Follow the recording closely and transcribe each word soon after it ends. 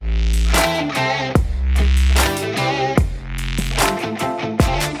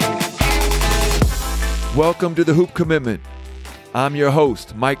Welcome to the Hoop Commitment. I'm your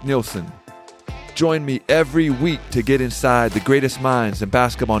host, Mike Nilsson. Join me every week to get inside the greatest minds in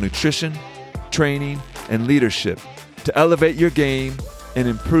basketball nutrition, training, and leadership to elevate your game and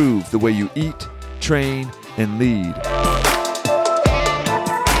improve the way you eat, train, and lead.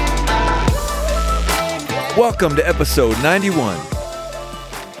 Welcome to episode 91.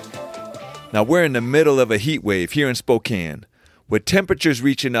 Now we're in the middle of a heat wave here in Spokane, with temperatures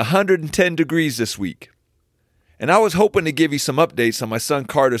reaching 110 degrees this week. And I was hoping to give you some updates on my son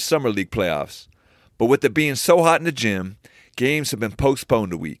Carter's Summer League playoffs, but with it being so hot in the gym, games have been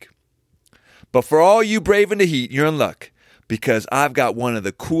postponed a week. But for all you braving the heat, you're in luck, because I've got one of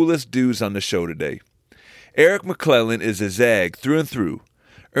the coolest dudes on the show today. Eric McClellan is a Zag through and through,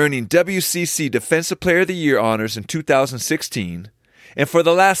 earning WCC Defensive Player of the Year honors in 2016, and for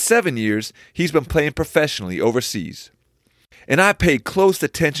the last 7 years, he's been playing professionally overseas. And I paid close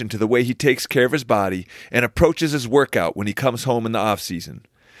attention to the way he takes care of his body and approaches his workout when he comes home in the off-season.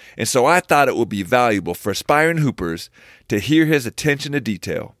 And so I thought it would be valuable for aspiring hoopers to hear his attention to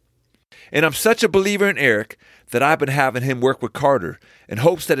detail. And I'm such a believer in Eric that I've been having him work with Carter in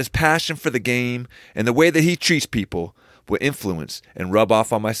hopes that his passion for the game and the way that he treats people will influence and rub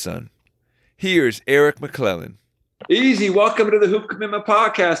off on my son. Here's Eric McClellan. Easy, welcome to the Hoop Commitment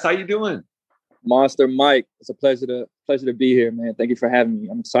Podcast. How you doing? Monster Mike, it's a pleasure to be here, man. Thank you for having me.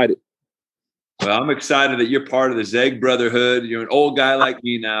 I'm excited. Well, I'm excited that you're part of the Zeg Brotherhood. You're an old guy like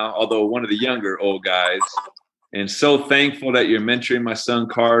me now, although one of the younger old guys. And so thankful that you're mentoring my son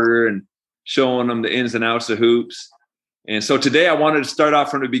Carter and showing him the ins and outs of hoops. And so today I wanted to start off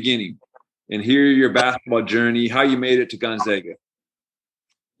from the beginning and hear your basketball journey, how you made it to Gonzaga.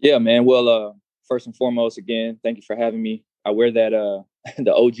 Yeah, man. Well, first and foremost, again, thank you for having me. I wear that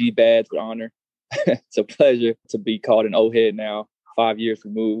the OG badge with honor. It's a pleasure to be called an old head now, 5 years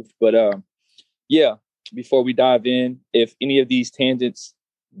removed. But yeah, before we dive in, if any of these tangents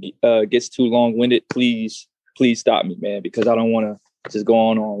gets too long-winded, please stop me, man, because I don't want to just go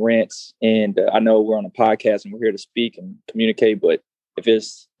on rants. And I know we're on a podcast and we're here to speak and communicate, but if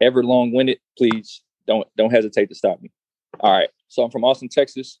it's ever long-winded, please don't hesitate to stop me. All right. So I'm from Austin,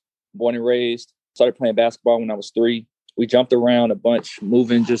 Texas, born and raised. Started playing basketball when I was 3. We jumped around a bunch,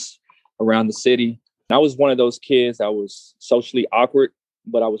 moving just around the city. I was one of those kids. I was socially awkward,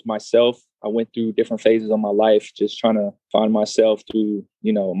 but I was myself. I went through different phases of my life, just trying to find myself through,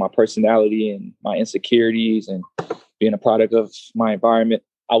 my personality and my insecurities and being a product of my environment.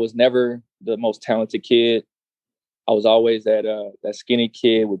 I was never the most talented kid. I was always that skinny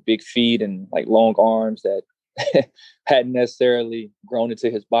kid with big feet and like long arms that hadn't necessarily grown into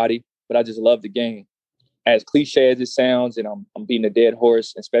his body, but I just loved the game. As cliche as it sounds, and I'm beating a dead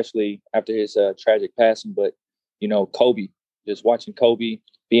horse, especially after his tragic passing, but, Kobe, just watching Kobe,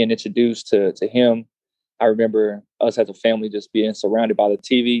 being introduced to him. I remember us as a family just being surrounded by the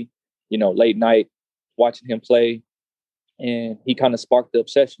TV, late night, watching him play, and he kind of sparked the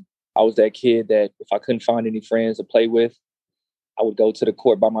obsession. I was that kid that if I couldn't find any friends to play with, I would go to the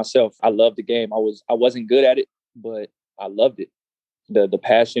court by myself. I loved the game. I wasn't good at it, but I loved it. The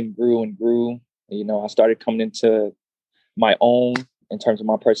passion grew and grew. I started coming into my own in terms of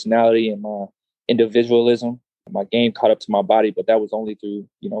my personality and my individualism. My game caught up to my body, but that was only through,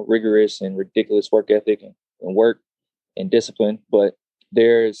 rigorous and ridiculous work ethic and work and discipline. But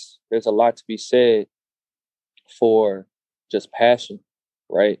there's a lot to be said for just passion,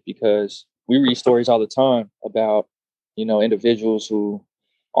 right? Because we read stories all the time about, individuals who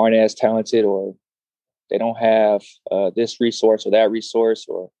aren't as talented, or they don't have this resource or that resource,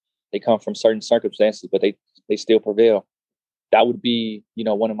 or they come from certain circumstances, but they still prevail. That would be,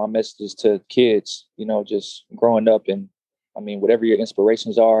 one of my messages to kids, just growing up. And whatever your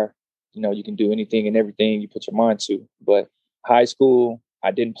inspirations are, you can do anything and everything you put your mind to. But high school,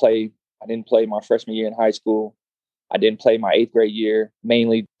 I didn't play my freshman year in high school. I didn't play my 8th grade year,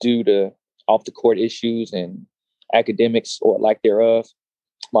 mainly due to off the court issues and academics or lack thereof.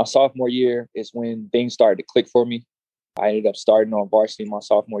 My sophomore year is when things started to click for me. I ended up starting on varsity my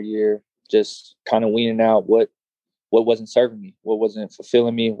sophomore year, just kind of weaning out what wasn't serving me, what wasn't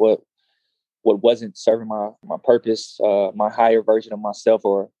fulfilling me, what wasn't serving my purpose, my higher version of myself,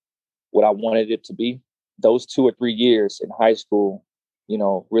 or what I wanted it to be. Those 2 or 3 years in high school,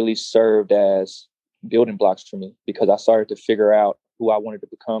 really served as building blocks for me, because I started to figure out who I wanted to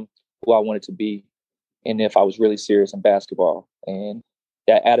become, who I wanted to be, and if I was really serious in basketball. And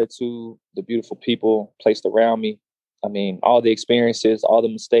that attitude, the beautiful people placed around me, all the experiences, all the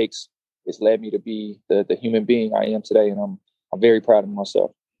mistakes, it's led me to be the human being I am today. And I'm very proud of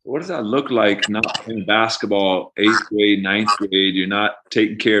myself. What does that look like not playing basketball, eighth grade, ninth grade? You're not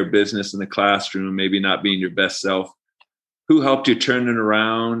taking care of business in the classroom, maybe not being your best self. Who helped you turn it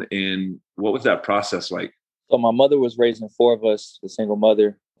around, and what was that process like? So my mother was raising four of us, a single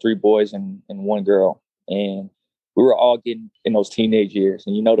mother, three boys and one girl. And we were all getting in those teenage years.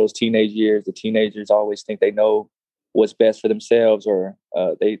 And you know, those teenage years, the teenagers always think they know what's best for themselves, or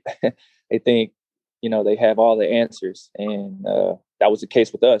they they think, you know, they have all the answers. And that was the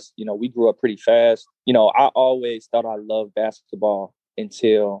case with us. You know, we grew up pretty fast. You know, I always thought I loved basketball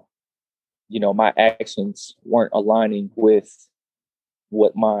until, you know, my actions weren't aligning with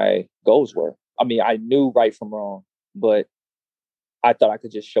what my goals were. I mean, I knew right from wrong, but I thought I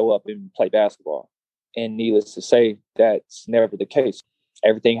could just show up and play basketball. And needless to say, that's never the case.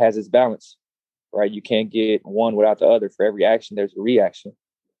 Everything has its balance, right? You can't get one without the other. For every action, there's a reaction.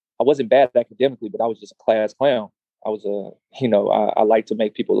 I wasn't bad academically, but I was just a class clown. I was I like to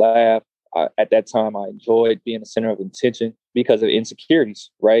make people laugh. At that time, I enjoyed being the center of attention because of insecurities,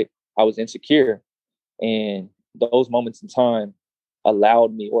 right? I was insecure. And those moments in time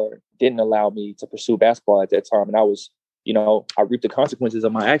allowed me or didn't allow me to pursue basketball at that time. And I was, you know, I reaped the consequences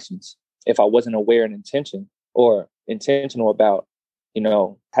of my actions if I wasn't aware and intentional about, you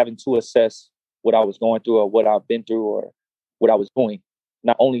know, having to assess what I was going through or what I've been through or what I was doing,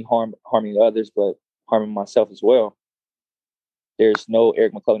 not only harming others, but harming myself as well. There's no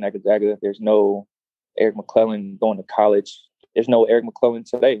Eric McClellan at Gonzaga. There's no Eric McClellan going to college. There's no Eric McClellan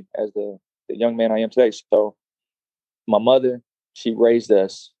today as the young man I am today. So my mother, she raised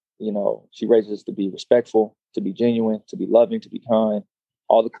us, you know, she raised us to be respectful, to be genuine, to be loving, to be kind,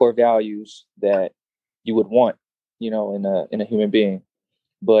 all the core values that you would want, you know, in a human being.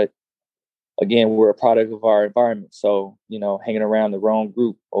 But again, we're a product of our environment. So, you know, hanging around the wrong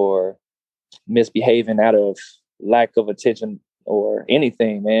group or misbehaving out of lack of attention or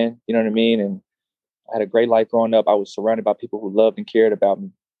anything, man, you know what I mean? And I had a great life growing up. I was surrounded by people who loved and cared about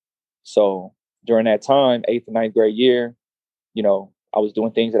me. So during that time, 8th and 9th grade year, you know, I was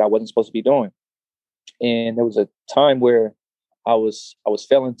doing things that I wasn't supposed to be doing. And there was a time where I was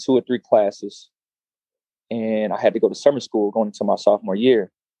failing 2 or 3 classes, and I had to go to summer school going into my sophomore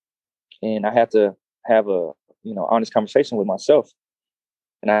year. And I had to have a, you know, honest conversation with myself.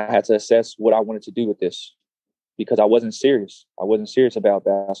 And I had to assess what I wanted to do with this because I wasn't serious. I wasn't serious about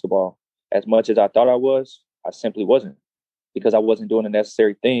basketball as much as I thought I was. I simply wasn't, because I wasn't doing the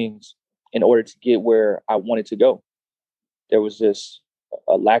necessary things in order to get where I wanted to go. There was just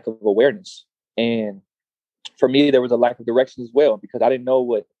a lack of awareness. And for me, there was a lack of direction as well, because I didn't know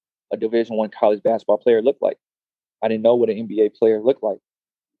what a Division I college basketball player looked like. I didn't know what an NBA player looked like.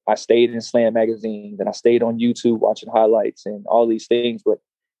 I stayed in Slam magazines and I stayed on YouTube watching highlights and all these things, but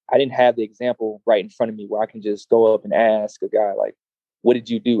I didn't have the example right in front of me where I can just go up and ask a guy like, what did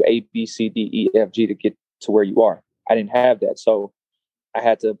you do A, B, C, D, E, F, G to get to where you are? I didn't have that. So I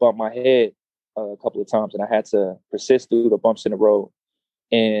had to bump my head a couple of times, and I had to persist through the bumps in the road.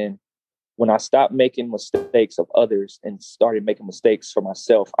 And when I stopped making mistakes of others and started making mistakes for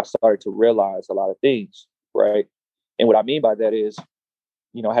myself, I started to realize a lot of things, right? And what I mean by that is,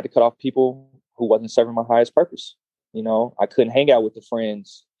 you know, I had to cut off people who wasn't serving my highest purpose. You know, I couldn't hang out with the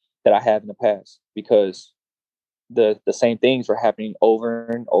friends that I had in the past because the same things were happening over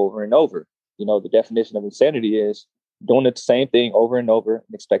and over and over. You know, the definition of insanity is doing the same thing over and over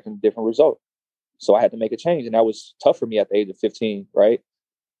and expecting a different result. So I had to make a change, and that was tough for me at the age of 15, right?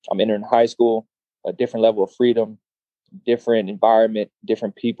 I'm entering high school, a different level of freedom, different environment,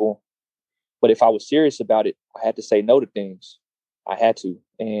 different people. But if I was serious about it, I had to say no to things. I had to.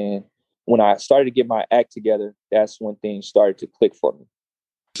 And when I started to get my act together, that's when things started to click for me.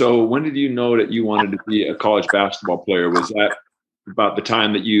 So when did you know that you wanted to be a college basketball player? Was that about the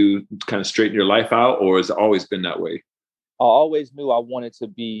time that you kind of straightened your life out, or has it always been that way? I always knew I wanted to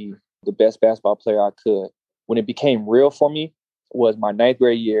be the best basketball player I could. When it became real for me was my 9th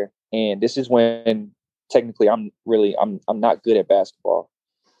grade year. And this is when technically I'm not good at basketball.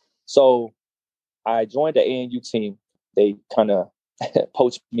 So I joined the ANU team. They kind of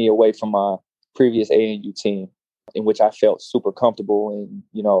poached me away from my previous ANU team, in which I felt super comfortable. And,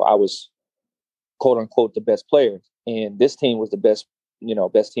 you know, I was quote unquote the best player. And this team was the best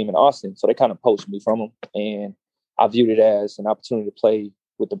team in Austin. So they kind of poached me from them. And I viewed it as an opportunity to play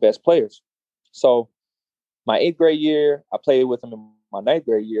with the best players. So my 8th grade year, I played with them. In my 9th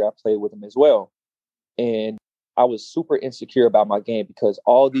grade year, I played with them as well. And I was super insecure about my game because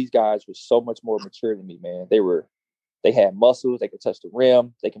all these guys were so much more mature than me, man. They had muscles, they could touch the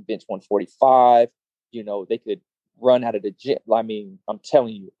rim, they can bench 145, you know, they could run out of the gym. I mean, I'm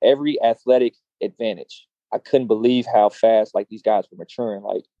telling you, every athletic advantage I couldn't believe how fast like these guys were maturing.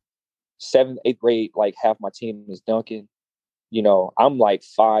 Like 7th, 8th grade, like half my team is dunking. You know, I'm like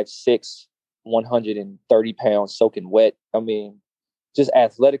 5'6", 130 pounds, soaking wet. I mean, just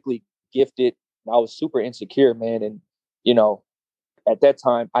athletically gifted. I was super insecure, man. And, you know, at that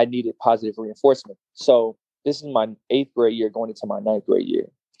time, I needed positive reinforcement. So this is my 8th grade year going into my 9th grade year.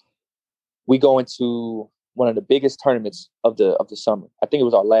 We go into one of the biggest tournaments of the summer. I think it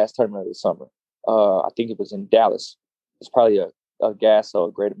was our last tournament of the summer. I think it was in Dallas. It's probably a gas or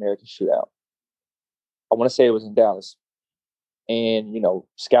a Great American Shootout. I want to say it was in Dallas. And, you know,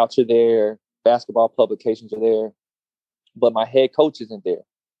 scouts are there, basketball publications are there, but my head coach isn't there.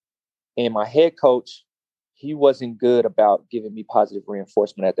 And my head coach, he wasn't good about giving me positive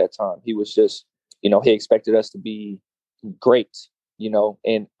reinforcement at that time. He was just, you know, he expected us to be great, you know,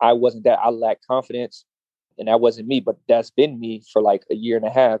 and I wasn't that. I lacked confidence, and that wasn't me, but that's been me for like a year and a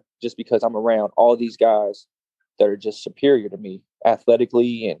half, just because I'm around all these guys that are just superior to me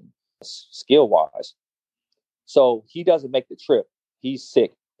athletically and skill wise. So he doesn't make the trip. He's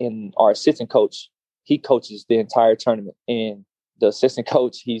sick. And our assistant coach, he coaches the entire tournament. And the assistant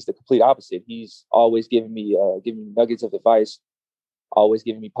coach, he's the complete opposite. He's always giving me nuggets of advice, always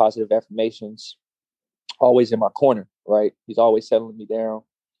giving me positive affirmations, always in my corner, right? He's always settling me down.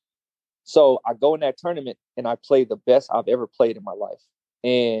 So I go in that tournament and I play the best I've ever played in my life.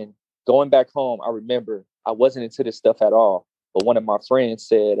 And going back home, I remember I wasn't into this stuff at all. But one of my friends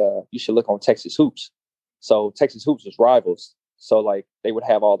said, you should look on Texas Hoops. So Texas Hoops was rivals. So like they would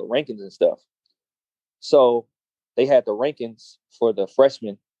have all the rankings and stuff. So they had the rankings for the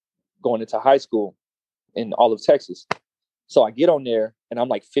freshmen going into high school in all of Texas. So I get on there and I'm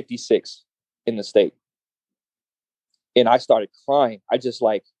like 56 in the state. And I started crying. I just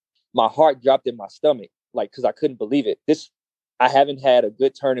like, my heart dropped in my stomach, like, because I couldn't believe it. I haven't had a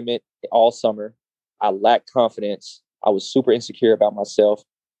good tournament all summer. I lacked confidence. I was super insecure about myself.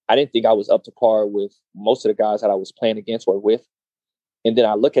 I didn't think I was up to par with most of the guys that I was playing against or with. And then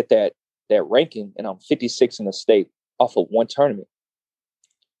I look at that ranking and I'm 56 in the state off of one tournament.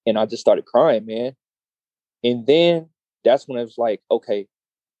 And I just started crying, man. And then that's when it was like, okay,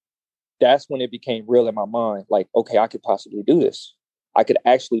 that's when it became real in my mind. Like, okay, I could possibly do this. I could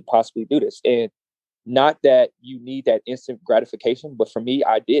actually possibly do this. And not that you need that instant gratification, but for me,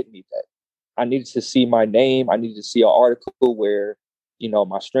 I did need that. I needed to see my name. I needed to see an article where, you know,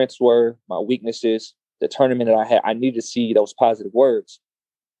 my strengths were, my weaknesses, the tournament that I had. I needed to see those positive words.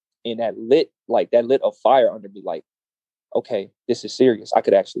 And that lit a fire under me, like, okay, this is serious. I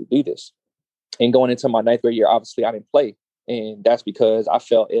could actually do this. And going into my 9th grade year, obviously I didn't play. And that's because I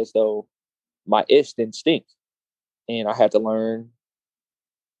felt as though my itch didn't stink. And I had to learn,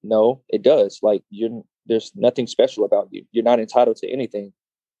 no, it does. Like, there's nothing special about you. You're not entitled to anything.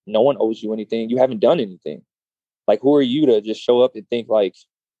 No one owes you anything. You haven't done anything. Like, who are you to just show up and think like,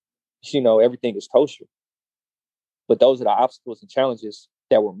 you know, everything is kosher? But those are the obstacles and challenges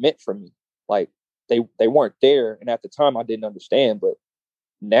that were meant for me. Like, they weren't there. And at the time I didn't understand, but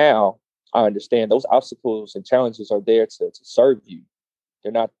now I understand those obstacles and challenges are there to serve you.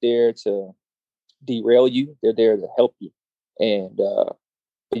 They're not there to derail you. They're there to help you. And,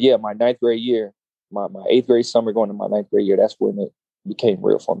 but yeah, my 9th grade year, my 8th grade summer going to my 9th grade year, that's when it became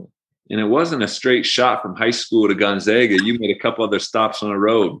real for me. And it wasn't a straight shot from high school to Gonzaga. You made a couple other stops on the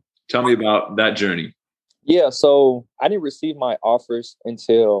road. Tell me about that journey. Yeah, so I didn't receive my offers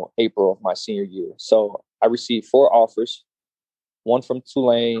until April of my senior year. So I received 4 offers, one from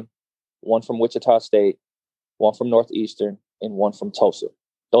Tulane, one from Wichita State, one from Northeastern, and one from Tulsa.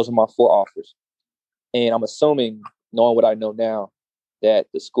 Those are my 4 offers. And I'm assuming, knowing what I know now, that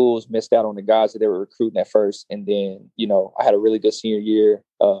the schools missed out on the guys that they were recruiting at first. And then, you know, I had a really good senior year.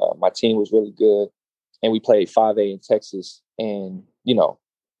 My team was really good. And we played 5A in Texas. And, you know,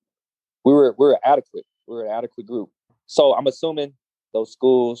 we were adequate. We were an adequate group. So I'm assuming those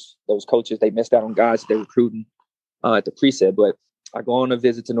schools, those coaches, they missed out on guys that they're recruiting at the preset. But I go on a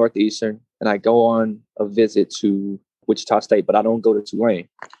visit to Northeastern and I go on a visit to Wichita State, but I don't go to Tulane.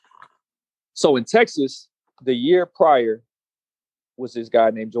 So in Texas, the year prior was this guy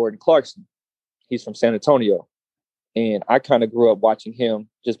named Jordan Clarkson. He's from San Antonio. And I kind of grew up watching him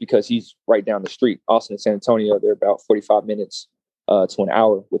just because he's right down the street. Austin and San Antonio, they're about 45 minutes to an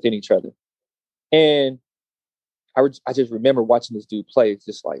hour within each other. And I just remember watching this dude play. It's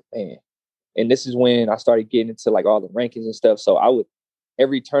just like, man. And this is when I started getting into like all the rankings and stuff. So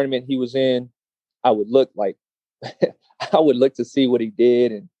every tournament he was in, I would look like, I would look to see what he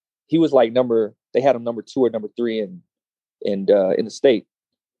did. And he was like they had him number 2 or number 3 in the state.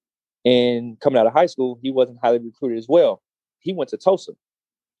 And coming out of high school, he wasn't highly recruited as well. He went to Tulsa.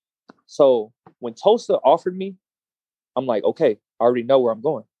 So when Tulsa offered me, I'm like, okay, I already know where I'm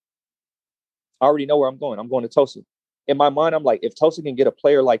going. I'm going to Tulsa. In my mind, I'm like, if Tulsa can get a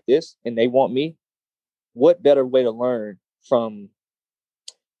player like this and they want me, what better way to learn from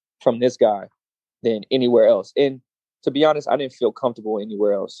this guy than anywhere else? And to be honest, I didn't feel comfortable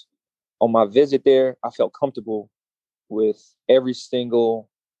anywhere else. On my visit there, I felt comfortable with every single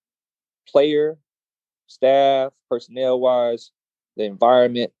player, staff, personnel wise, the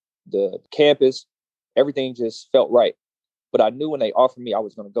environment, the campus, everything just felt right. But I knew when they offered me, I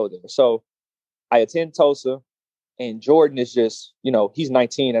was going to go there. So I attend Tulsa, and Jordan is just, he's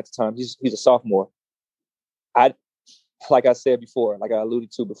 19 at the time. He's a sophomore. Like I said before, like I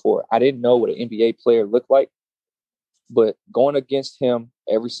alluded to before, I didn't know what an NBA player looked like, but going against him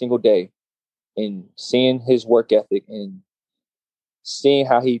every single day and seeing his work ethic and seeing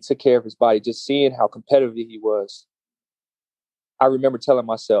how he took care of his body, just seeing how competitive he was, I remember telling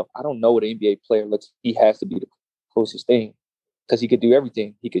myself, I don't know what an NBA player looks. He has to be the closest thing because he could do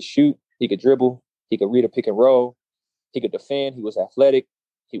everything. He could shoot, he could dribble, he could read a pick and roll, he could defend, he was athletic,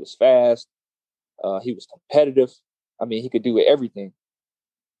 he was fast, he was competitive. I mean, he could do everything.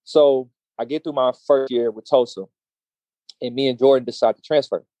 So I get through my first year with Tulsa, and me and Jordan decide to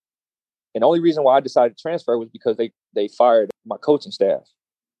transfer. And the only reason why I decided to transfer was because they fired my coaching staff.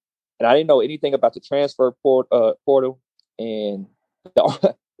 And I didn't know anything about the transfer portal. And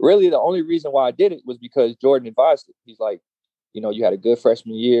really the only reason why I did it was because Jordan advised it. He's like, you had a good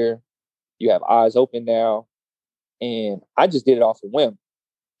freshman year. You have eyes open now. And I just did it off a whim,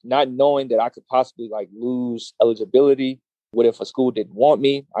 not knowing that I could possibly lose eligibility. What if a school didn't want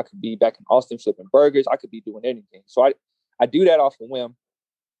me? I could be back in Austin flipping burgers. I could be doing anything. So I do that off a whim.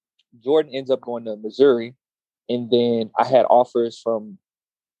 Jordan ends up going to Missouri. And then I had offers from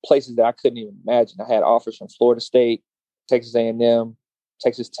places that I couldn't even imagine. I had offers from Florida State, Texas A&M,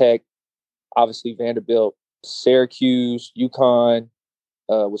 Texas Tech, obviously Vanderbilt, Syracuse, UConn,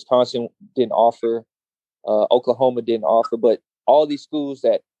 Wisconsin didn't offer, Oklahoma didn't offer, but all these schools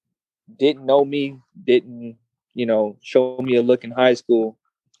that didn't know me, didn't, show me a look in high school,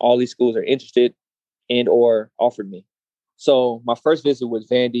 all these schools are interested and or offered me. So my first visit was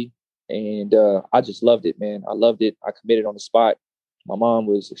Vandy, and I just loved it, man. I loved it. I committed on the spot. My mom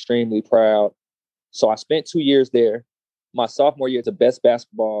was extremely proud. So I spent 2 years there. My sophomore year, the best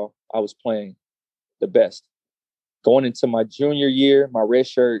basketball I was playing, the best. Going into my junior year, my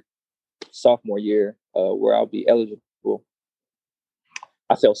redshirt sophomore year, where I'll be eligible,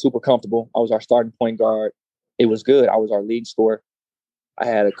 I felt super comfortable. I was our starting point guard. It was good. I was our lead scorer. I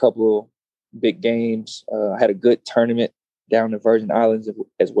had a couple of big games. I had a good tournament down in the Virgin Islands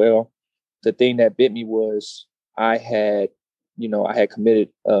as well. The thing that bit me was I had committed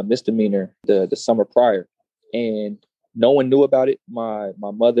a misdemeanor the summer prior, and no one knew about it. My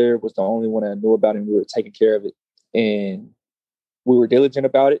mother was the only one that knew about it, and we were taking care of it. And we were diligent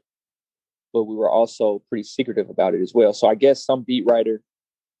about it, but we were also pretty secretive about it as well. So I guess some beat writer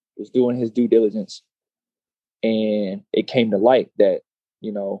was doing his due diligence, and it came to light that,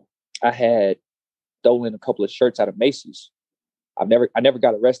 I had stolen a couple of shirts out of Macy's. I never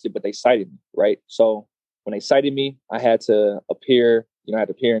got arrested, but they cited me, right? So when they cited me, I had to appear,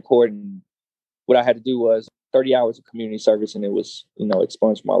 in court. And what I had to do was 30 hours of community service, and it was,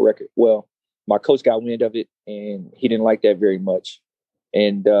 expunged from my record. Well, my coach got wind of it, and he didn't like that very much.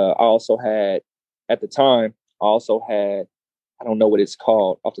 And at the time, I don't know what it's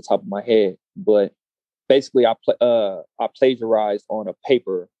called off the top of my head, but basically I plagiarized on a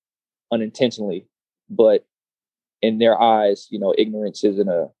paper unintentionally, but in their eyes, ignorance isn't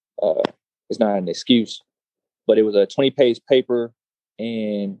it's not an excuse. But it was a 20-page paper,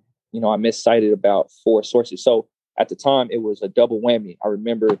 and I miscited about 4 sources. So at the time, it was a double whammy. I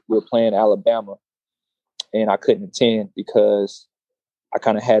remember we were playing Alabama, and I couldn't attend because I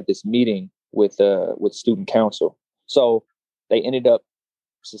kind of had this meeting with student council. So they ended up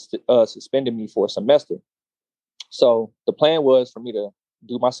suspending me for a semester. So the plan was for me to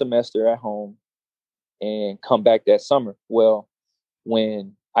do my semester at home and come back that summer. Well,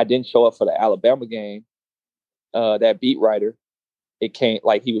 when I didn't show up for the Alabama game, that beat writer, it came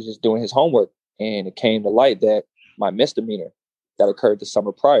he was just doing his homework, and it came to light that my misdemeanor that occurred the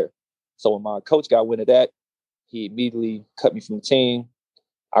summer prior. So when my coach got wind of that, he immediately cut me from the team.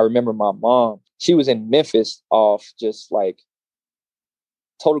 I remember my mom, she was in Memphis off just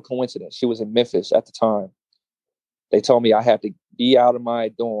total coincidence. She was in Memphis at the time. They told me I had to be out of my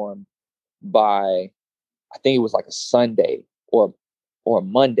dorm by, I think it was a Sunday or a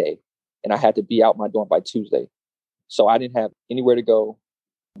Monday, and I had to be out my dorm by Tuesday. So I didn't have anywhere to go.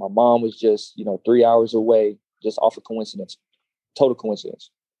 My mom was just, 3 hours away, just off of coincidence, total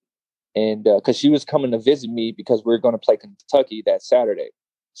coincidence. And because she was coming to visit me because we are going to play Kentucky that Saturday.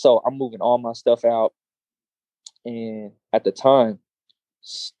 So I'm moving all my stuff out. And at the time,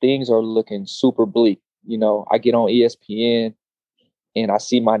 things are looking super bleak. You know, I get on ESPN and I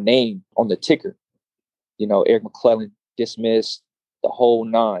see my name on the ticker. You know, Eric McClellan dismissed, the whole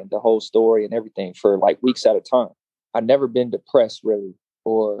nine, the whole story and everything for like weeks at a time. I'd never been depressed really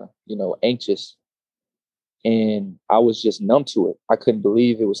or, you know, anxious. And I was just numb to it. I couldn't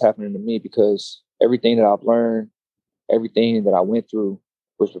believe it was happening to me because everything that I've learned, everything that I went through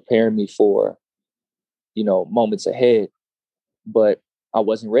was preparing me for, you know, moments ahead. But I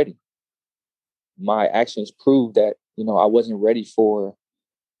wasn't ready. My actions proved that, you know, I wasn't ready for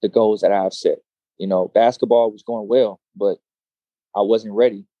the goals that I've set. You know, basketball was going well, but I wasn't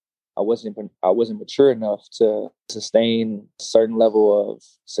ready. I wasn't mature enough to sustain a certain level of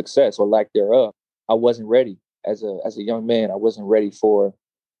success or lack thereof. I wasn't ready as a young man. I wasn't ready for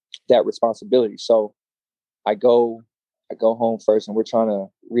that responsibility. So I go home first, and we're trying to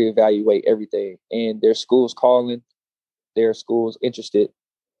reevaluate everything. And there's schools calling, there are schools interested,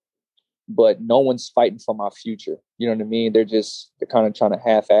 but no one's fighting for my future. You know what I mean? They're kind of trying to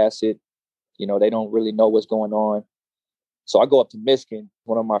half-ass it. You know, they don't really know what's going on. So I go up to Michigan.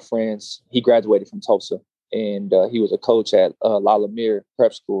 One of my friends, he graduated from Tulsa, and he was a coach at La Lemire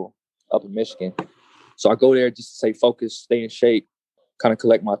Prep School up in Michigan. So I go there just to stay focused, stay in shape, kind of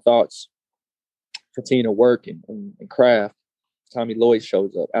collect my thoughts, continue to work and craft. Tommy Lloyd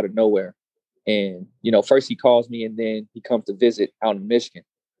shows up out of nowhere. And, you know, first he calls me and then he comes to visit out in Michigan.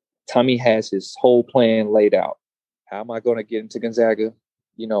 Tommy has his whole plan laid out. How am I going to get into Gonzaga?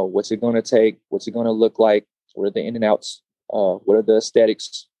 You know, what's it going to take? What's it going to look like? What are the in and outs? What are the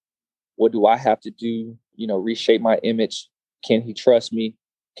aesthetics? What do I have to do? You know, reshape my image. Can he trust me?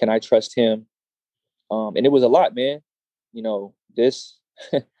 Can I trust him? And it was a lot, man. You know, this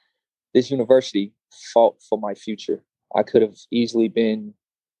university fought for my future. I could have easily been,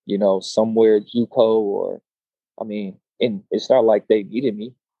 you know, somewhere JUCO or, I mean, and it's not like they needed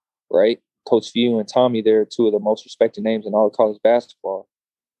me, right? Coach Few and Tommy, they're two of the most respected names in all of college basketball.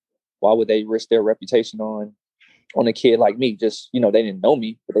 Why would they risk their reputation on a kid like me? Just, you know, they didn't know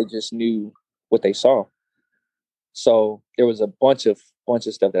me, but they just knew what they saw. So there was a bunch of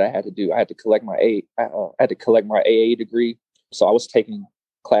stuff that I had to do. I had to collect my AA degree. So I was taking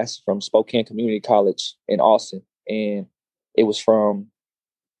classes from Spokane Community College in Austin, and it was from,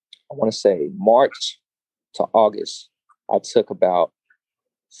 I want to say, March to August. I took about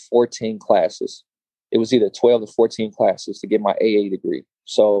 14 classes. It was either 12 to 14 classes to get my AA degree.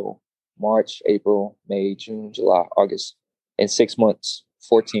 So March, April, May, June, July, August, in 6 months,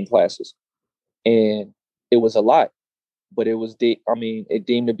 14 classes. And it was a lot, but it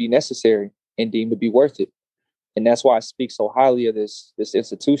deemed to be necessary and deemed to be worth it. And that's why I speak so highly of this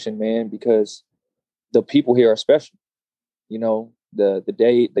institution, man, because the people here are special. You know, the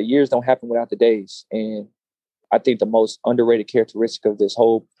years don't happen without the days. And I think the most underrated characteristic of this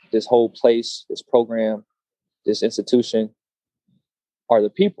whole place, this program, this institution are the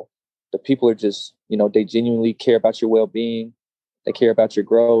people. The people are just, you know, they genuinely care about your well-being. They care about your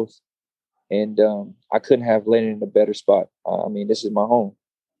growth. And I couldn't have landed in a better spot. I mean, this is my home.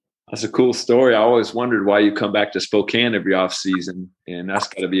 That's a cool story. I always wondered why you come back to Spokane every off season, and that's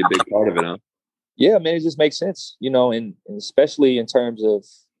got to be a big part of it, huh? Yeah, man, it just makes sense, you know, and especially in terms of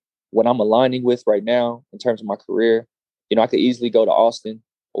what I'm aligning with right now, in terms of my career. You know, I could easily go to Austin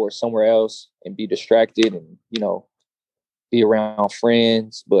or somewhere else and be distracted and, you know, be around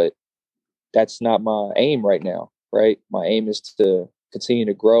friends, but that's not my aim right now, right? My aim is to continue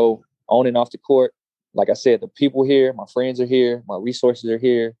to grow on and off the court. Like I said, the people here, my friends are here, my resources are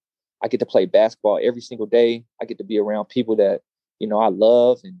here. I get to play basketball every single day. I get to be around people that, you know, I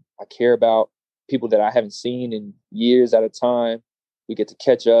love and I care about, people that I haven't seen in years at a time. We get to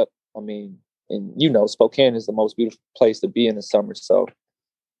catch up. I mean, and you know, Spokane is the most beautiful place to be in the summer. So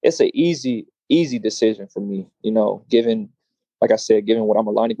it's an easy decision for me, you know, given what I'm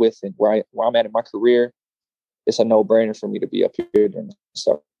aligning with and where I'm at in my career. It's a no-brainer for me to be up here during the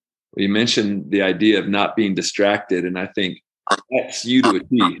summer. Well, you mentioned the idea of not being distracted, and I think that's you to a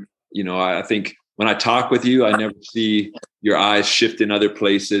T. You know, I think when I talk with you, I never see your eyes shift in other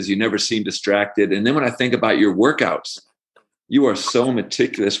places. You never seem distracted. And then when I think about your workouts, you are so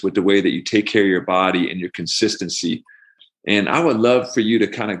meticulous with the way that you take care of your body and your consistency. And I would love for you to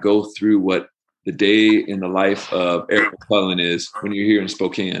kind of go through what the day in the life of Eric McClellan is when you're here in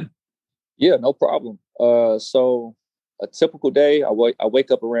Spokane. Yeah, no problem. So a typical day, I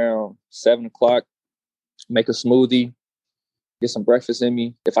wake up around 7 o'clock, make a smoothie, get some breakfast in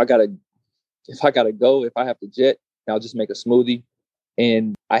me. If I have to jet, I'll just make a smoothie.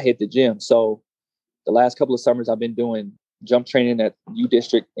 and I hit the gym. So the last couple of summers I've been doing jump training at U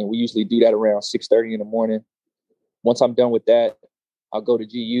District, and we usually do that around 6:30 in the morning. Once I'm done with that, I'll go to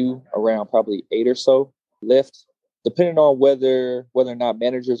GU around probably 8 or so, lift. Depending on whether or not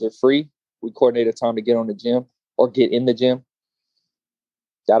managers are free, we coordinate a time to get on the gym or get in the gym.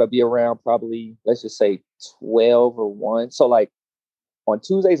 That'll be around probably, let's just say 12 or 1. So like on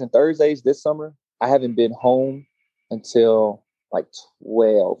Tuesdays and Thursdays this summer, I haven't been home until like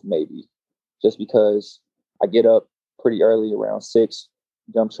 12 maybe, just because I get up pretty early around 6,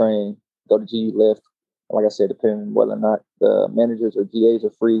 jump train, go to GU lift. Like I said, depending on whether or not the managers or GAs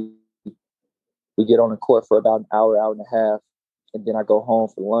are free, we get on the court for about an hour, hour and a half, and then I go home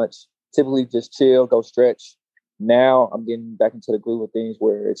for lunch. Typically just chill, go stretch. Now I'm getting back into the groove of things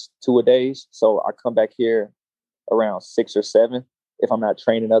where it's 2-a-days. So I come back here around 6 or 7 if I'm not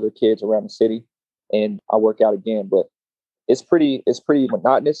training other kids around the city, and I work out again. But it's pretty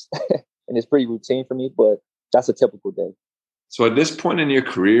monotonous and it's pretty routine for me, but that's a typical day. So at this point in your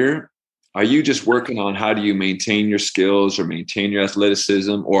career, are you just working on how do you maintain your skills or maintain your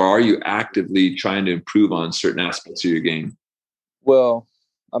athleticism, or are you actively trying to improve on certain aspects of your game? Well,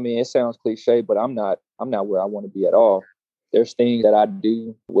 I mean, it sounds cliche, but I'm not where I want to be at all. There's things that I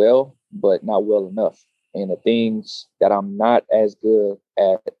do well, but not well enough. And the things that I'm not as good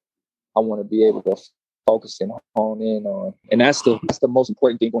at, I want to be able to focus and hone in on. And that's the most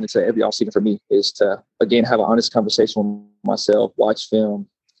important thing going into every offseason for me, is to, again, have an honest conversation with myself, watch film,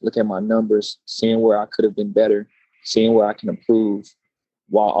 look at my numbers, seeing where I could have been better, seeing where I can improve,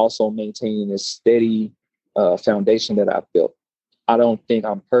 while also maintaining this steady foundation that I've built. I don't think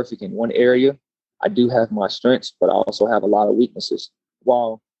I'm perfect in one area. I do have my strengths, but I also have a lot of weaknesses.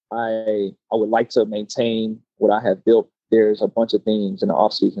 While I would like to maintain what I have built, there's a bunch of things in the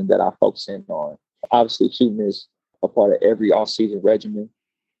offseason that I focus in on. Obviously, shooting is a part of every offseason regimen,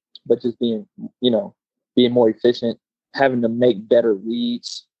 but just being more efficient, having to make better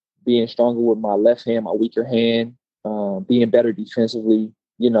reads, being stronger with my left hand, my weaker hand, being better defensively,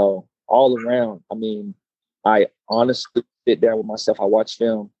 all around. I mean, I honestly sit down with myself. I watch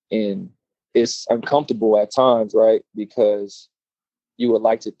film, and it's uncomfortable at times, right? Because you would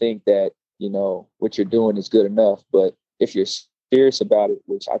like to think that, what you're doing is good enough. But if you're serious about it,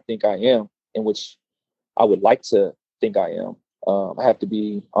 which I think I am, and which I would like to think I am, I have to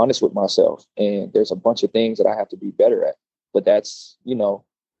be honest with myself. And there's a bunch of things that I have to be better at. But that's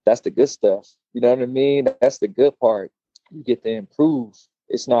the good stuff. You know what I mean? That's the good part. You get to improve.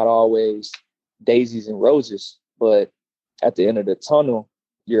 It's not always daisies and roses, but at the end of the tunnel,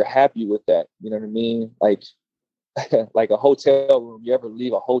 you're happy with that. You know what I mean? Like a hotel room. You ever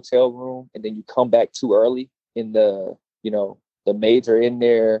leave a hotel room and then you come back too early, and the maids are in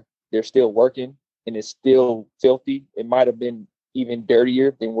there, they're still working, and it's still filthy. It might have been even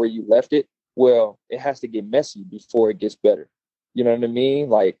dirtier than where you left it. Well, it has to get messy before it gets better. You know what I mean?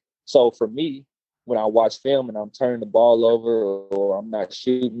 Like, so for me, when I watch film and I'm turning the ball over, or I'm not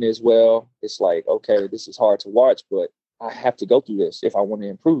shooting as well, it's like, okay, this is hard to watch, but I have to go through this if I want to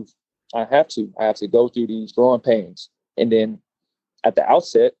improve. I have to go through these growing pains. And then at the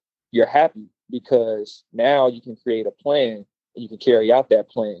outset, you're happy because now you can create a plan and you can carry out that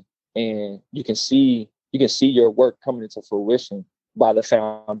plan, and you can see your work coming into fruition by the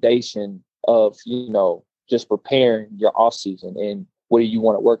foundation of, just preparing your off season and what do you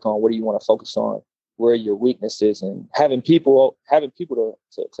want to work on? What do you want to focus on? Where are your weaknesses? And having people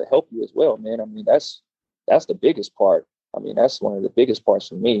to help you as well, man. I mean, that's the biggest part. I mean, that's one of the biggest parts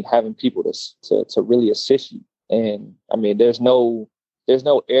for me, having people to really assist you. And I mean, there's no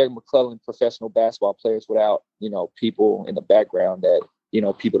Eric McClellan professional basketball players without, people in the background that,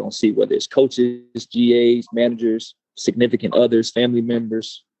 people don't see, whether it's coaches, GAs, managers, significant others, family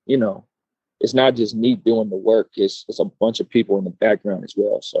members. It's not just me doing the work. It's a bunch of people in the background as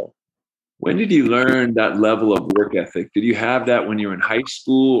well. So when did you learn that level of work ethic? Did you have that when you were in high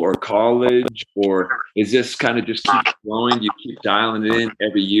school or college, or is this kind of just keep growing? You keep dialing it in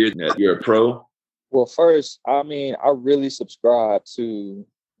every year that you're a pro? Well, first, I mean, I really subscribe to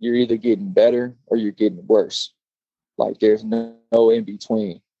you're either getting better or you're getting worse. Like there's no in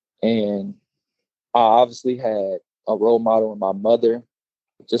between. And I obviously had a role model in my mother,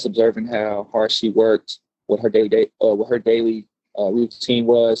 just observing how hard she worked, what her daily routine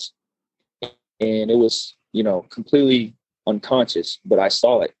was. And it was, completely unconscious, but I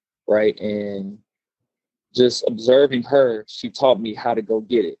saw it, right? And just observing her, she taught me how to go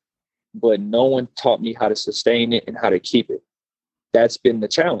get it, but no one taught me how to sustain it and how to keep it. That's been the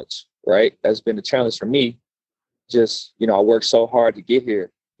challenge, right? That's been the challenge for me. Just, I worked so hard to get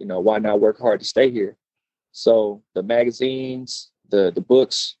here. Why not work hard to stay here? So the magazines, the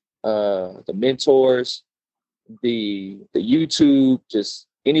books, the mentors, the YouTube, just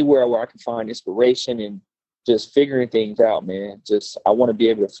anywhere where I can find inspiration and just figuring things out, man. Just I want to be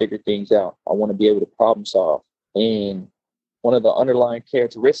able to figure things out. I want to be able to problem solve. And one of the underlying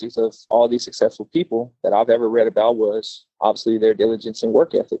characteristics of all these successful people that I've ever read about was obviously their diligence and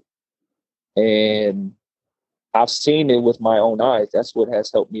work ethic. And I've seen it with my own eyes. That's what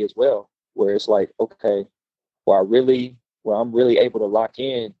has helped me as well, where it's like, okay, where I'm really able to lock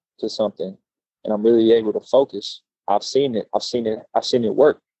in to something and I'm really able to focus. I've seen it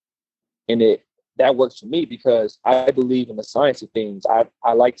work. And that works for me because I believe in the science of things.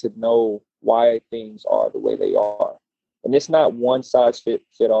 I like to know why things are the way they are. And it's not one size fit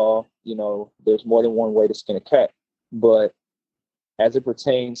all. You know, there's more than one way to skin a cat. But as it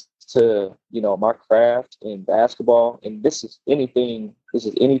pertains to, you know, my craft in basketball, and this is anything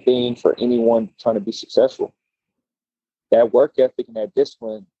for anyone trying to be successful. That work ethic and that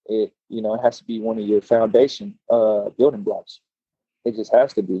discipline, it has to be one of your foundation building blocks. It just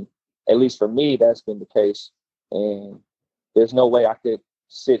has to be. At least for me, that's been the case. And there's no way I could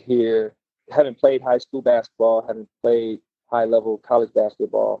sit here, having played high school basketball, having played high-level college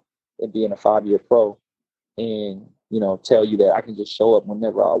basketball, and being a 5-year pro, and, you know, tell you that I can just show up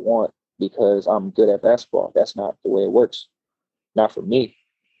whenever I want because I'm good at basketball. That's not the way it works. Not for me.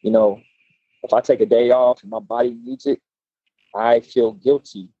 You know, if I take a day off and my body needs it, I feel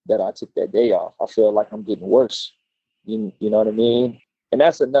guilty that I took that day off. I feel like I'm getting worse. You know what I mean? And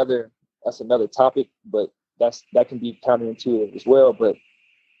that's another topic, but that can be counterintuitive as well. But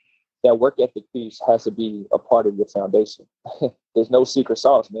that work ethic piece has to be a part of your foundation. There's no secret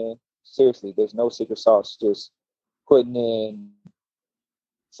sauce, man. Seriously, there's no secret sauce. Just putting in,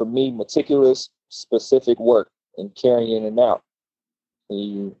 for me, meticulous, specific work and carrying it out.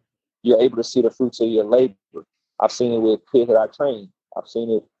 And you're able to see the fruits of your labor. I've seen it with kids that I train. I've seen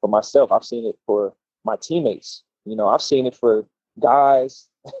it for myself. I've seen it for my teammates. You know, I've seen it for guys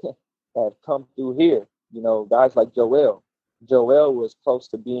that have come through here. You know, guys like Joel. Joel was close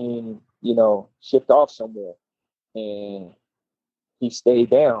to being, you know, shipped off somewhere. And he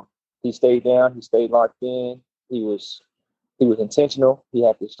stayed down. He stayed locked in. He was intentional. He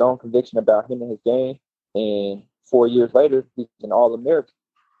had this strong conviction about him and his game. And 4 years later, he's an All-American.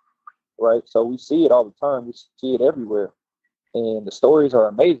 Right? So we see it all the time. We see it everywhere. And the stories are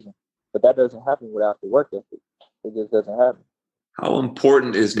amazing. But that doesn't happen without the work ethic. It just doesn't happen. How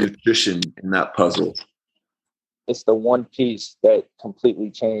important is nutrition in that puzzle? It's the one piece that completely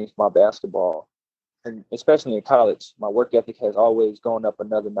changed my basketball. And especially in college, my work ethic has always gone up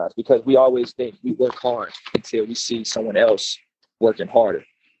another notch because we always think we work hard until we see someone else working harder.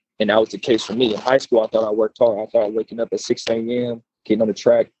 And that was the case for me. In high school, I thought I worked hard. I thought waking up at 6 a.m., getting on the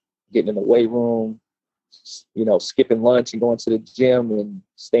track, getting in the weight room, you know, skipping lunch and going to the gym and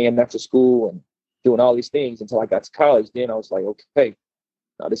staying after school and doing all these things until I got to college. Then I was like, okay,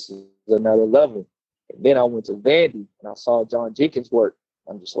 now this is another level. And then I went to Vandy and I saw John Jenkins work.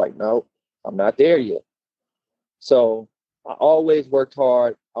 I'm just like, no, I'm not there yet. So I always worked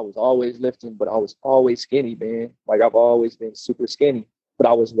hard. I was always lifting, but I was always skinny, man. Like I've always been super skinny, but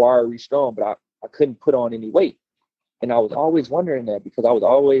I was wiry strong, but I couldn't put on any weight. And I was always wondering that because I was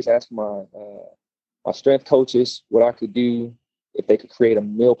always asking my strength coaches what I could do, if they could create a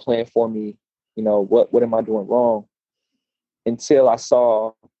meal plan for me. You know, what am I doing wrong? Until I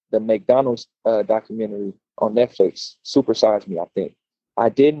saw the McDonald's documentary on Netflix, Super Size Me, I think. I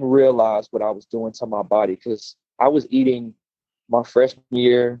didn't realize what I was doing to my body because I was eating my freshman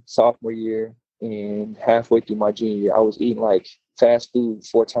year, sophomore year, and halfway through my junior year. I was eating like fast food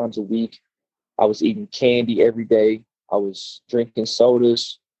 4 times a week. I was eating candy every day. I was drinking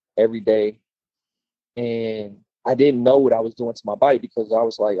sodas every day. And I didn't know what I was doing to my body because I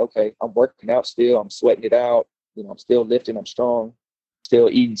was like, okay, I'm working out still. I'm sweating it out. You know, I'm still lifting. I'm strong. Still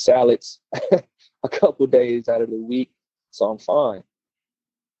eating salads a couple days out of the week. So I'm fine.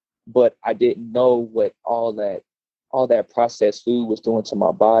 But I didn't know what all that processed food was doing to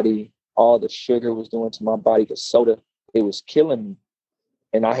my body. All the sugar was doing to my body. The soda, it was killing me.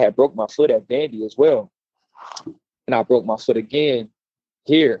 And I had broke my foot at Vandy as well. And I broke my foot again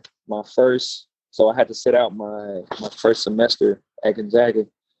here, so I had to sit out my first semester at Gonzaga,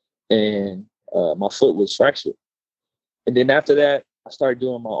 and my foot was fractured. And then after that, I started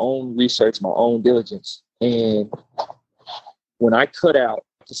doing my own research, my own diligence. And when I cut out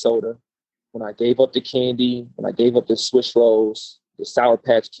the soda, when I gave up the candy, when I gave up the Swiss rolls, the Sour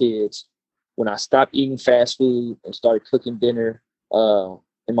Patch Kids, when I stopped eating fast food and started cooking dinner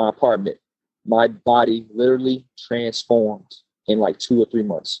in my apartment, my body literally transformed in like 2 or 3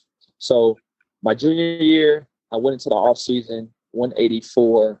 months. So my junior year, I went into the off season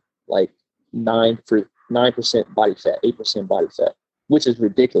 184, like 9% body fat, 8% body fat, which is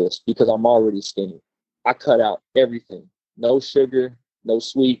ridiculous because I'm already skinny. I cut out everything. No sugar, no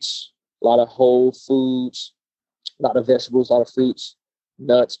sweets, a lot of whole foods, a lot of vegetables, a lot of fruits,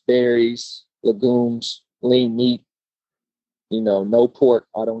 nuts, berries, legumes, lean meat, no pork.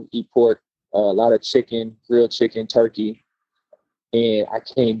 I don't eat pork. A lot of chicken, grilled chicken, turkey. And I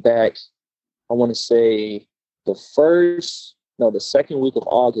came back, I want to say the second week of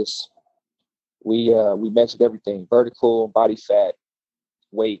August, we measured everything, vertical, body fat,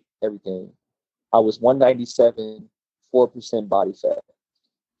 weight, everything. I was 197, 4% body fat.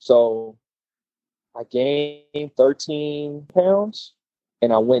 So I gained 13 pounds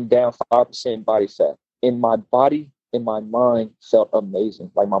and I went down 5% body fat. In my body, in my mind felt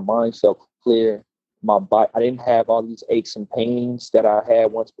amazing. Like my mind felt clear. My body, I didn't have all these aches and pains that I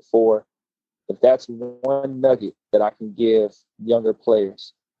had once before. If that's one nugget that I can give younger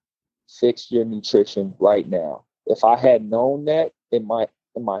players, fix your nutrition right now. If I had known that in my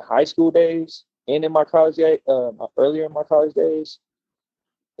high school days and in my college days, earlier in my college days,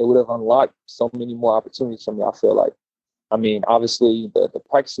 it would have unlocked so many more opportunities for me, I feel like. I mean, obviously the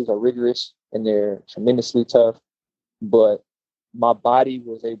practices are rigorous and they're tremendously tough, but my body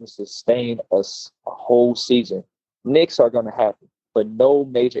was able to sustain us a whole season. Nicks are going to happen, but no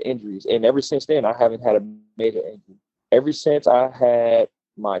major injuries. And ever since then, I haven't had a major injury. Ever since I had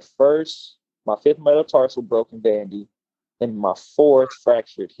my fifth metatarsal broken bandy and my fourth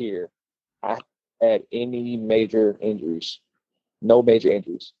fractured here, I had any major injuries. No major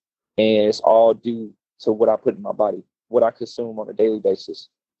injuries. And it's all due to what I put in my body, what I consume on a daily basis.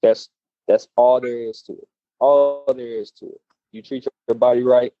 That's all there is to it. All there is to it. You treat your body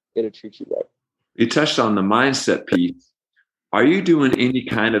right, it'll treat you right. You touched on the mindset piece. Are you doing any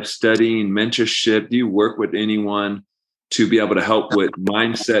kind of studying, mentorship? Do you work with anyone to be able to help with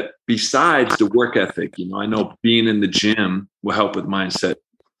mindset besides the work ethic? I know being in the gym will help with mindset.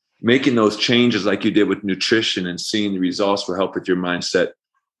 Making those changes like you did with nutrition and seeing the results will help with your mindset.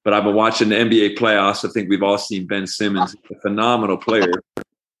 But I've been watching the NBA playoffs. I think we've all seen Ben Simmons, a phenomenal player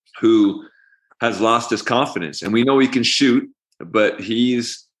who has lost his confidence. And we know he can shoot, but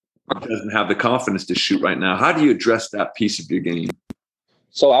doesn't have the confidence to shoot right now. How do you address that piece of your game?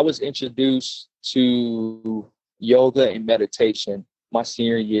 So I was introduced to yoga and meditation my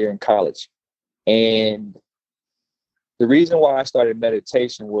senior year in college. And the reason why I started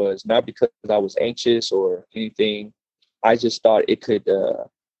meditation was not because I was anxious or anything. I just thought it could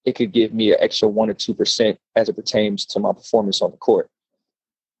give me an extra 1 or 2% as it pertains to my performance on the court.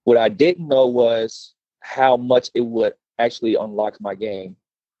 What I didn't know was how much it would actually unlock my game.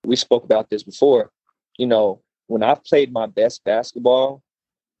 We spoke about this before. When I played my best basketball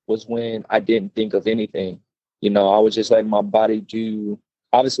was when I didn't think of anything. I was just letting my body do.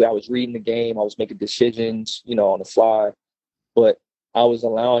 Obviously, I was reading the game. I was making decisions, on the fly, but I was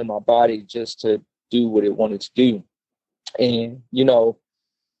allowing my body just to do what it wanted to do. And,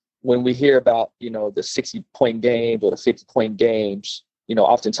 when we hear about, the 60-point games or the 50-point games,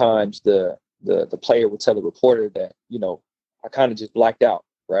 oftentimes the player would tell the reporter that, I kind of just blacked out,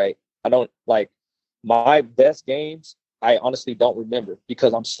 right? I don't like my best games. I honestly don't remember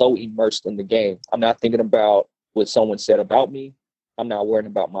because I'm so immersed in the game. I'm not thinking about what someone said about me. I'm not worrying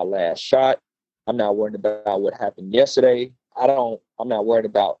about my last shot. I'm not worrying about what happened yesterday. I'm not worried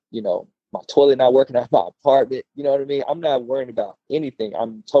about, my toilet not working out my apartment. You know what I mean? I'm not worrying about anything.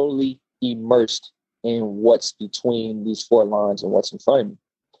 I'm totally immersed in what's between these four lines and what's in front of me.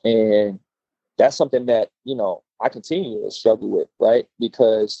 And that's something that, I continue to struggle with, right?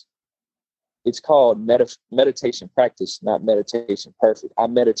 Because it's called meditation practice, not meditation perfect. I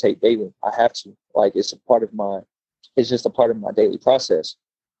meditate daily. I have to. Like it's just a part of my daily process.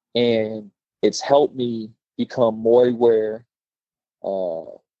 And it's helped me become more aware,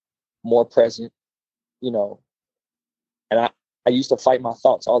 more present, and I used to fight my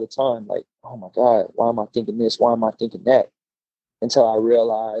thoughts all the time. Like, oh my God, why am I thinking this? Why am I thinking that? Until I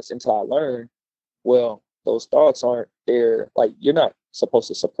learned, well, those thoughts aren't there. Like, you're not supposed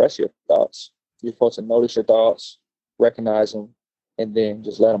to suppress your thoughts. You're supposed to notice your thoughts, recognize them, and then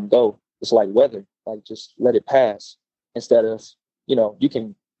just let them go. It's like weather, like just let it pass. Instead of, you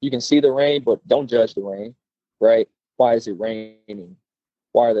can see the rain, but don't judge the rain, right? Why is it raining?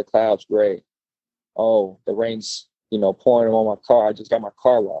 Why are the clouds gray? Oh, the rain's, pouring on my car. I just got my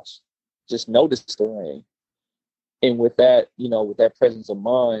car washed. Just notice the rain. And with that, with that presence of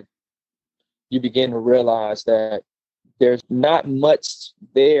mind, you begin to realize that there's not much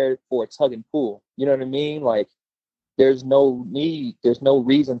there for a tug and pull. You know what I mean? Like there's no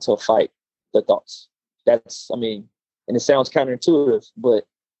reason to fight the thoughts. And it sounds counterintuitive, but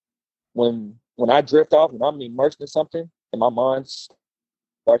when I drift off, when I'm immersed in something and my mind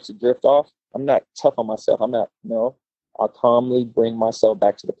starts to drift off, I'm not tough on myself. I calmly bring myself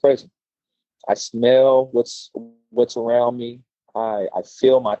back to the present. I smell what's around me. I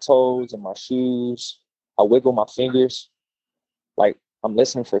feel my toes and my shoes. I wiggle my fingers like I'm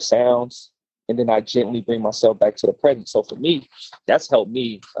listening for sounds. And then I gently bring myself back to the present. So for me, that's helped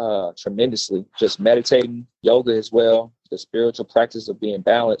me tremendously. Just meditating, yoga as well, the spiritual practice of being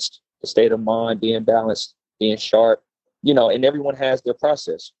balanced, the state of mind, being balanced, being sharp, and everyone has their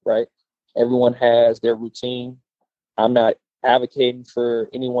process, right? Everyone has their routine. I'm not advocating for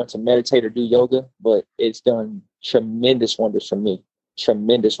anyone to meditate or do yoga, but it's done tremendous wonders for me,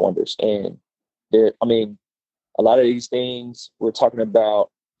 tremendous wonders. And a lot of these things we're talking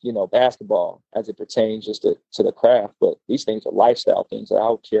about, basketball as it pertains just to the craft, but these things are lifestyle things that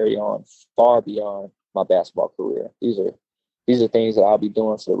I'll carry on far beyond my basketball career. These are things that I'll be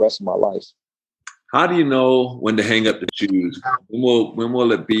doing for the rest of my life. How do you know when to hang up the shoes? When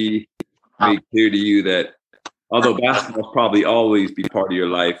will it be made clear to you that although basketball will probably always be part of your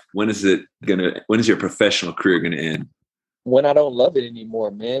life, when is your professional career gonna end? When I don't love it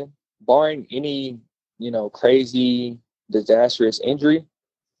anymore, man. Barring any, crazy, disastrous injury,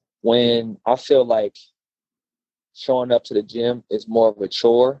 when I feel like showing up to the gym is more of a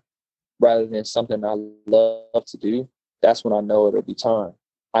chore rather than something I love to do, that's when I know it'll be time.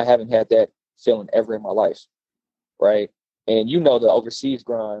 I haven't had that feeling ever in my life, right? And the overseas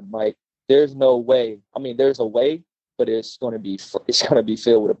grind, Mike, there's no way. There's a way, but it's going to be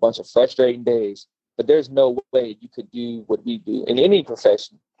filled with a bunch of frustrating days. But there's no way you could do what we do in any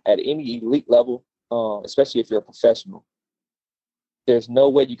profession at any elite level, especially if you're a professional. There's no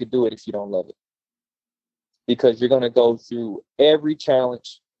way you could do it if you don't love it, because you're going to go through every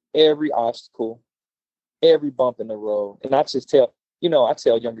challenge, every obstacle, every bump in the road. And I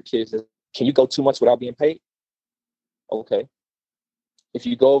tell younger kids that, can you go 2 months without being paid? Okay. If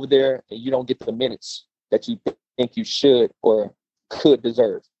you go over there and you don't get the minutes that you think you should or could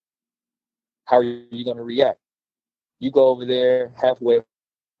deserve, how are you going to react? You go over there halfway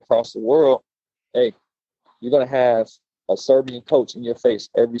across the world, hey, you're going to have a Serbian coach in your face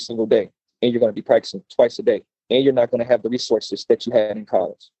every single day, and you're going to be practicing twice a day, and you're not going to have the resources that you had in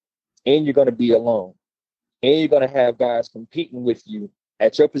college, and you're going to be alone, and you're going to have guys competing with you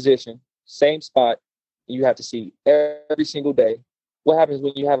at your position, same spot, and you have to see every single day. What happens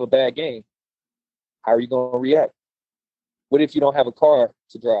when you have a bad game? How are you going to react? What if you don't have a car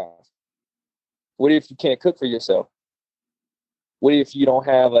to drive? What if you can't cook for yourself? What if you don't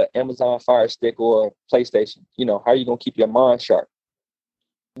have an Amazon Fire Stick or a PlayStation? How are you going to keep your mind sharp?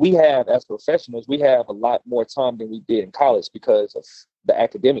 We have, as professionals, we have a lot more time than we did in college because of the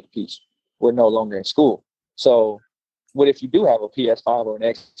academic piece. We're no longer in school. So what if you do have a PS5 or an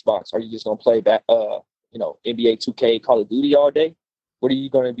Xbox? Are you just going to play back, NBA 2K, Call of Duty all day? What are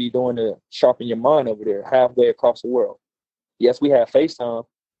you going to be doing to sharpen your mind over there halfway across the world? Yes, we have FaceTime,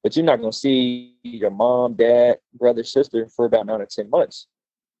 but you're not going to see your mom, dad, brother, sister for about 9 or 10 months.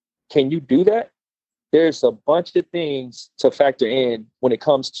 Can you do that? There's a bunch of things to factor in when it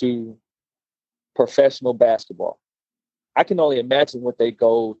comes to professional basketball. I can only imagine what they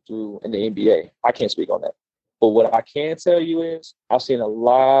go through in the NBA. I can't speak on that. But what I can tell you is I've seen a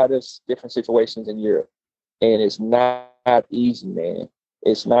lot of different situations in Europe, and it's not easy, man.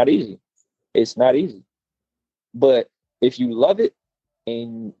 It's not easy. It's not easy. But if you love it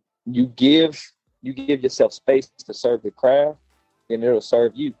and you give yourself space to serve the craft, then it'll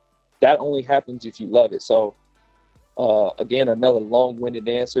serve you. That only happens if you love it. So again, another long-winded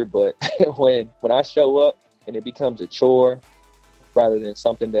answer, but when I show up and it becomes a chore rather than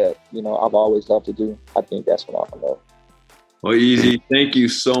something that, I've always loved to do, I think that's when I'll know. Well, Easy, thank you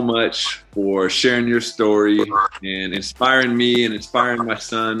so much for sharing your story and inspiring me and inspiring my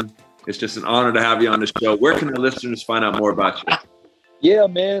son. It's just an honor to have you on the show. Where can the listeners find out more about you? Yeah,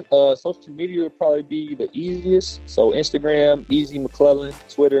 man. Social media would probably be the easiest. So Instagram, Easy McClellan,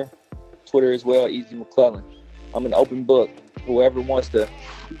 Twitter as well, Easy McClellan. I'm an open book. Whoever wants to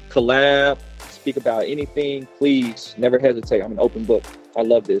collab, speak about anything, please never hesitate. I'm an open book. I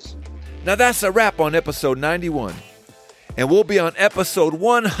love this. Now that's a wrap on episode 91. And we'll be on episode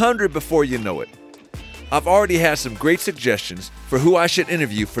 100 before you know it. I've already had some great suggestions for who I should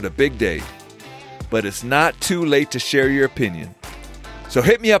interview for the big day. But it's not too late to share your opinion. So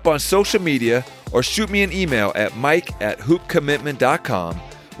hit me up on social media or shoot me an email at mike@hoopcommitment.com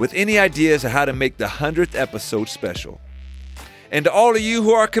with any ideas of how to make the 100th episode special. And to all of you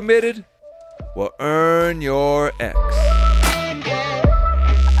who are committed, well, earn your X.